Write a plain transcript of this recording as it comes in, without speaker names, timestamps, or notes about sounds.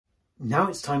Now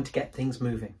it's time to get things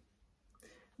moving.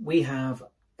 We have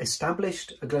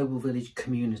established a Global Village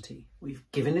community. We've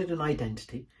given it an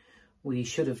identity. We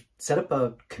should have set up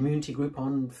a community group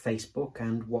on Facebook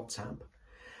and WhatsApp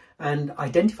and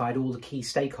identified all the key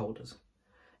stakeholders.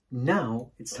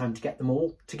 Now it's time to get them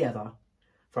all together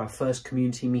for our first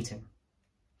community meeting.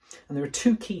 And there are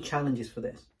two key challenges for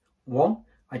this. One,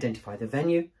 identify the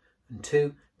venue, and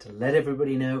two, to let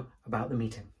everybody know about the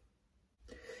meeting.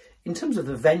 In terms of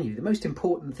the venue, the most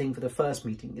important thing for the first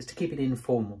meeting is to keep it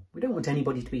informal. We don't want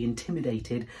anybody to be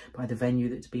intimidated by the venue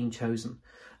that's being chosen.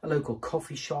 A local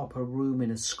coffee shop, a room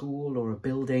in a school or a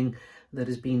building that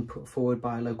has been put forward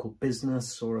by a local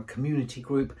business or a community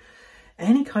group.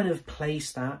 Any kind of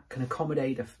place that can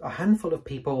accommodate a handful of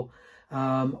people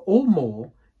or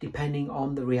more, depending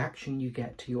on the reaction you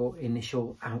get to your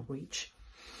initial outreach.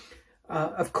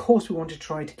 Of course, we want to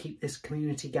try to keep this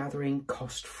community gathering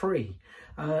cost-free.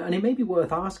 And it may be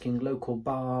worth asking local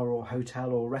bar or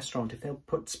hotel or restaurant if they'll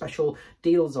put special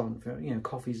deals on for,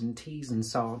 coffees and teas and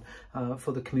so on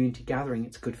for the community gathering.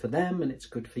 It's good for them and it's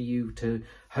good for you to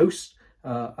host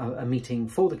a meeting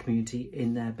for the community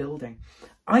in their building.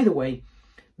 Either way,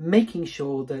 making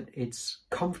sure that it's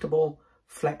comfortable,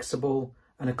 flexible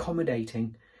and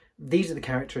accommodating. These are the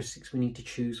characteristics we need to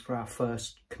choose for our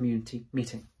first community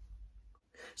meeting.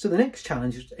 So the next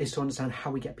challenge is to understand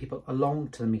how we get people along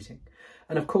to the meeting.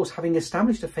 And of course, having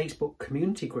established a Facebook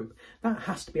community group, that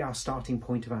has to be our starting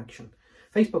point of action.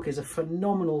 Facebook is a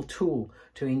phenomenal tool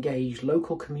to engage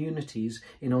local communities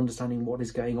in understanding what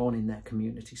is going on in their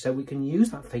community. So we can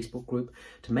use that Facebook group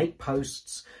to make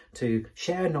posts, to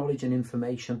share knowledge and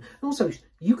information. And also,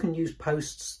 you can use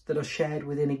posts that are shared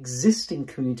within existing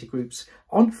community groups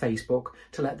on Facebook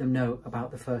to let them know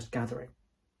about the first gathering.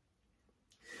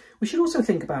 We should also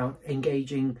think about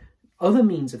engaging other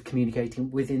means of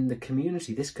communicating within the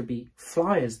community. This could be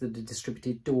flyers that are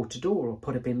distributed door to door or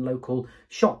put up in local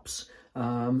shops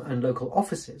and local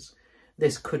offices.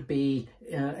 This could be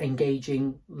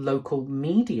engaging local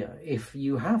media. If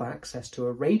you have access to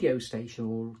a radio station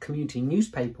or community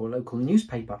newspaper or local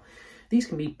newspaper, these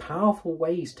can be powerful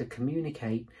ways to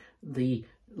communicate the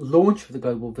launch of the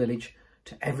Global Village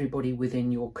to everybody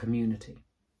within your community.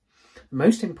 The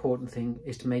most important thing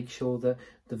is to make sure that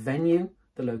the venue,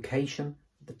 the location,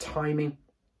 the timing,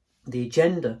 the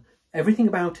agenda, everything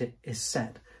about it is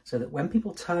set so that when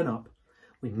people turn up,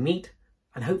 we meet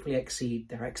and hopefully exceed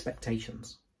their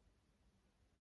expectations.